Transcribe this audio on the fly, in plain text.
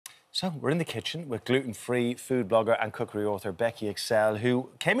So we're in the kitchen with gluten-free food blogger and cookery author Becky Excell,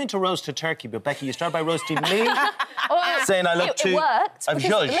 who came into roasted turkey. But Becky, you started by roasting me, saying I look too... It worked. I've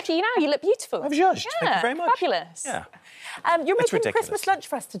zhuzhed. Look at you now, you look beautiful. I've zhuzhed. Yeah, thank you very much. Fabulous. Yeah. You're making ridiculous. Christmas lunch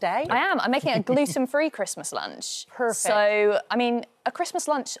for us today. I am. I'm making a gluten-free Christmas lunch. Perfect. So, I mean, a Christmas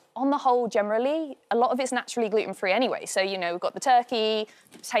lunch, on the whole, generally, a lot of it's naturally gluten-free anyway. So, you know, we've got the turkey,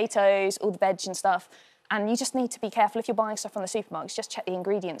 the potatoes, all the veg and stuff. And you just need to be careful if you're buying stuff from the supermarkets, just check the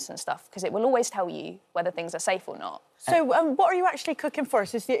ingredients and stuff, because it will always tell you whether things are safe or not. So what are you actually cooking for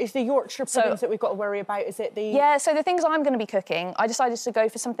us? Is the Yorkshire puddings that we've got to worry about? Is it the... Yeah, so the things I'm going to be cooking, I decided to go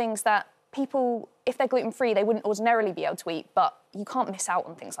for some things that people, if they're gluten-free, they wouldn't ordinarily be able to eat, but you can't miss out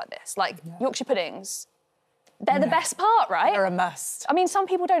on things like this. Like Yorkshire puddings. They're the best part, right? They're a must. I mean, some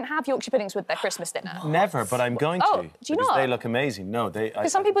people don't have Yorkshire puddings with their Christmas dinner. Never, but I'm going to. Oh, do you because not? they look amazing. No, they...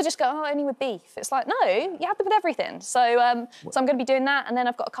 Because some people just go, oh, only with beef. It's like, no, you have them with everything. So, so I'm going to be doing that, and then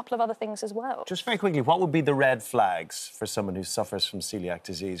I've got a couple of other things as well. Just very quickly, what would be the red flags for someone who suffers from celiac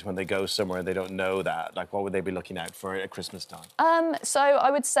disease when they go somewhere and they don't know that? Like, what would they be looking out for at Christmas time? So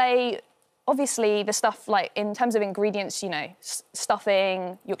I would say, obviously, the stuff, like, in terms of ingredients, you know,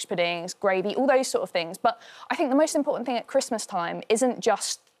 stuffing, Yorkshire puddings, gravy, all those sort of things. But I think the most important thing at Christmas time isn't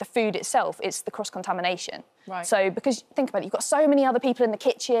just the food itself, it's the cross-contamination. Right. So, because think about it, you've got so many other people in the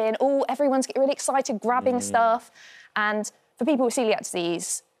kitchen, everyone's getting really excited, grabbing stuff. And for people with celiac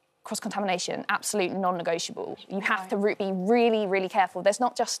disease, cross-contamination, absolute non-negotiable. You have to be really, really careful. There's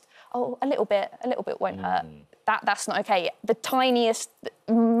not just, oh, a little bit won't hurt. That's not okay. The tiniest,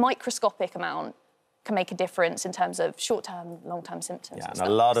 microscopic amount can make a difference in terms of short-term, long-term symptoms. Yeah, and stuff.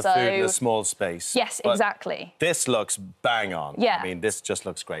 a lot of food in a small space. Yes, But exactly. this looks bang on. Yeah. I mean, this just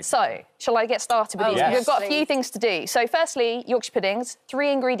looks great. So, shall I get started with these? yes. We've got a few things to do. So, firstly, Yorkshire puddings,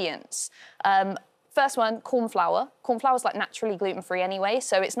 3 ingredients. First one, corn flour. Corn flour is like naturally gluten-free anyway,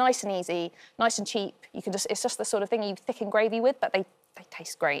 so it's nice and easy, nice and cheap. You can it's just the sort of thing you thicken gravy with, but they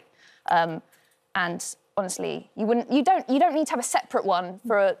taste great. And honestly, you don't need to have a separate one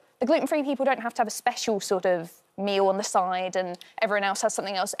for the gluten-free people. Don't have to have a special sort of meal on the side, and everyone else has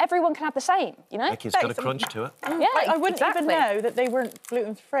something else. Everyone can have the same, you know. It's got a crunch to it. Yeah, I wouldn't even know that they weren't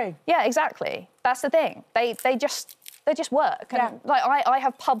gluten-free. Yeah, exactly. That's the thing. They just work. Yeah. And, like I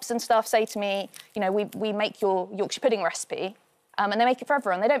have pubs and stuff say to me, you know, we make your Yorkshire pudding recipe, and they make it for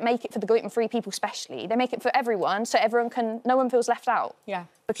everyone. They don't make it for the gluten-free people specially. They make it for everyone, so no one feels left out. Yeah.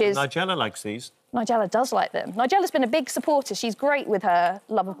 Because So Nigella likes these. Nigella does like them. Nigella's been a big supporter. She's great with her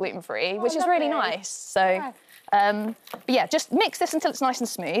love of gluten-free, which is really lovely. nice. So, but yeah, just mix this until it's nice and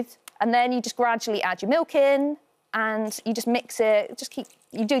smooth, and then you just gradually add your milk in, and you just mix it.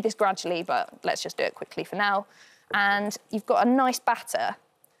 You do this gradually, but let's just do it quickly for now. And you've got a nice batter,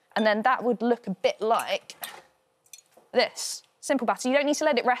 and then that would look a bit like this. Simple batter. You don't need to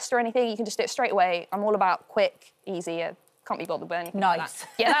let it rest or anything. You can just do it straight away. I'm all about quick, easy. Can't be bothered with anything like that.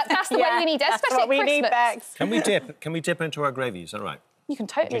 Yeah, that's the way we need it, especially what we at Christmas. need, Bex. Can we dip into our gravy? Is that right? You can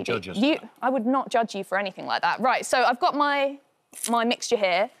totally You judge us. I would not judge you for anything like that. Right, so I've got my mixture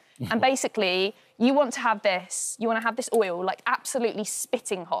here, and basically you want to have this oil like absolutely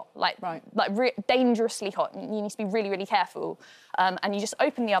spitting hot, like dangerously hot. You need to be really, really careful. And you just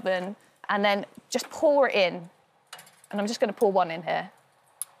open the oven and then just pour it in. And I'm just going to pour one in here.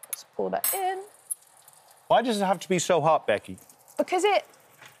 Just pour that in. Why does it have to be so hot, Becky? Because it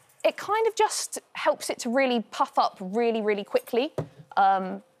kind of just helps it to really puff up really, really quickly.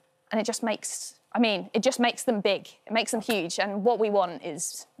 And it just makes them big. It makes them huge. And what we want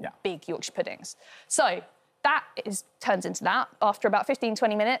is big Yorkshire puddings. So that turns into that after about 15,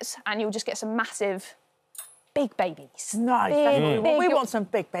 20 minutes, and you'll just get some massive, big babies. Nice. We want some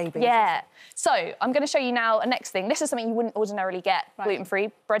big babies. Yeah. So I'm going to show you now a next thing. This is something you wouldn't ordinarily get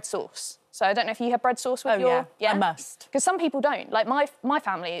gluten-free, bread sauce. So I don't know if you have bread sauce with your... Yeah, I must. Because some people don't. Like, my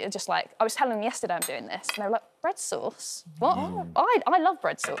family are just like... I was telling them yesterday I'm doing this, and they were like, bread sauce? What? I love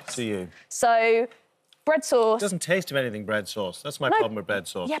bread sauce. To you. So, bread sauce... It doesn't taste of anything bread sauce. That's my problem with bread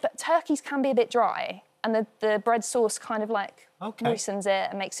sauce. Yeah, but turkeys can be a bit dry, and the bread sauce kind of, like, moistens it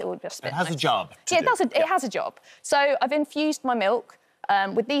and makes it all just a bit It has a job to Yeah, do. it has a job. So I've infused my milk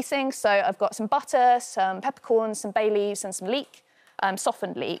with these things. So I've got some butter, some peppercorns, some bay leaves, and some leek,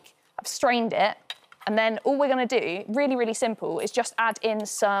 softened leek. I've strained it. And then all we're going to do, really, really simple, is just add in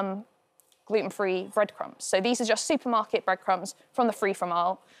some gluten-free breadcrumbs. So these are just supermarket breadcrumbs from the free from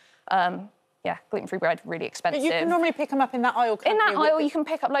aisle. Yeah, gluten-free bread, really expensive. But you can normally pick them up in that aisle, can't you? In that aisle, you can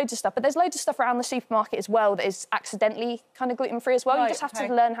pick up loads of stuff, but there's loads of stuff around the supermarket as well that is accidentally kind of gluten-free as well. Right, you just have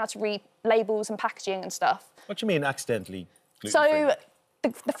to learn how to read labels and packaging and stuff. What do you mean, accidentally gluten-free? So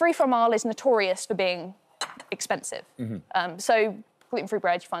the free from aisle is notorious for being expensive. So gluten-free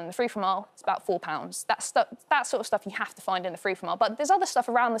bread you find in the free-from-all, it's about £4. That sort of stuff you have to find in the free-from-all. But there's other stuff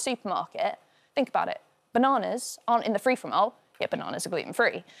around the supermarket. Think about it. Bananas aren't in the free-from-all. Yeah, bananas are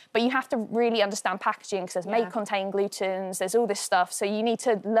gluten-free. But you have to really understand packaging because there's may contain glutens, there's all this stuff. So you need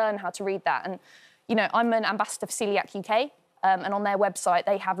to learn how to read that. And, you know, I'm an ambassador for Celiac UK. And on their website,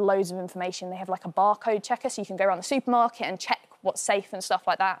 they have loads of information. They have like a barcode checker, so you can go around the supermarket and check what's safe and stuff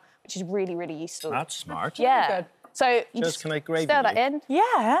like that, which is really, really useful. That's smart. Yeah. Good. So you just can I gravy stir that in.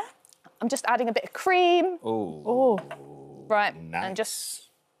 Yeah. I'm just adding a bit of cream. Oh. Right. Nice. And just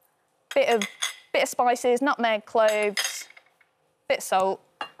bit of spices, nutmeg, cloves, bit of salt.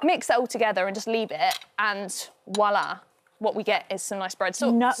 Mix it all together and just leave it. And voila, what we get is some nice bread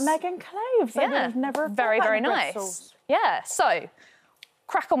sauce. Nutmeg and cloves. Yeah. I would have never very, thought very about bread nice. sauce. Yeah. So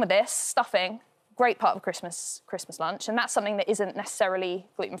crack on with this stuffing. Great part of Christmas lunch, and that's something that isn't necessarily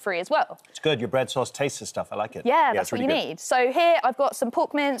gluten-free as well. It's good. Your bread sauce tastes the stuff. I like it. Yeah, that's what you need. So here I've got some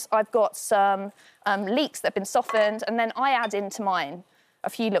pork mince, I've got some leeks that have been softened, and then I add into mine a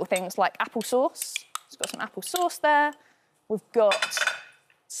few little things like applesauce. It's got some apple sauce there. We've got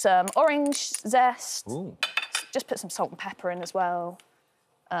some orange zest. Ooh. Just put some salt and pepper in as well.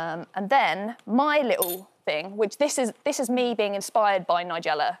 And then my little thing, which this is me being inspired by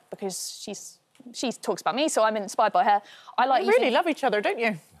Nigella because she talks about me, so I'm inspired by her. I like You really love each other, don't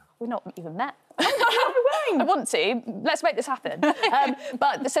you? We've not even met. I want to. Let's make this happen.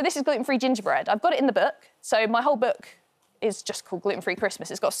 So this is gluten-free gingerbread. I've got it in the book. So my whole book is just called Gluten Free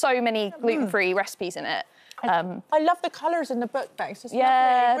Christmas. It's got so many gluten-free recipes in it. I love the colours in the book, though. It's just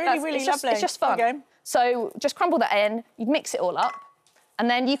lovely. Really lovely. It's just fun. Okay. So just crumble that in. You mix it all up. And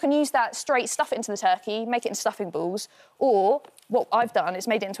then you can use that straight, stuff it into the turkey, make it into stuffing balls, or what I've done is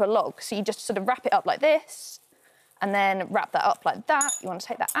made it into a log. So you just sort of wrap it up like this, and then wrap that up like that. You want to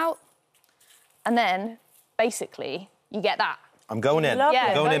take that out. And then, basically, you get that. I'm going in. Lovely.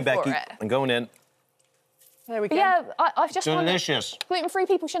 I'm going in, go for Becky. it. I'm going in. There we go. But yeah, I've just Delicious. Gluten-free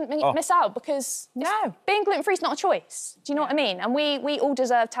people shouldn't miss out because being gluten-free is not a choice. Do you know what I mean? And we all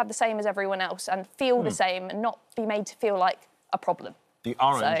deserve to have the same as everyone else and feel the same and not be made to feel like a problem. The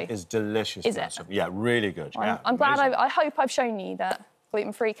orange is delicious. Is it? Yeah, really good. I'm glad. I hope I've shown you that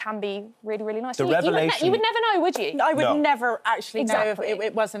gluten-free can be really, really nice. The You revelation. would never know, would you? I would never actually know Exactly. if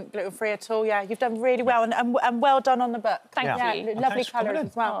it wasn't gluten-free at all. Yeah, you've done really well and well done on the book. Thank you. Yeah, lovely thanks for coming colours in.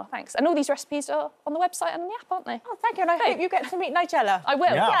 as well. Oh, thanks. And all these recipes are on the website and the app, aren't they? Oh, thank you, and I hope you get to meet Nigella. I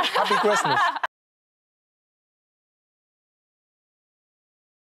will. Yeah. Happy Christmas.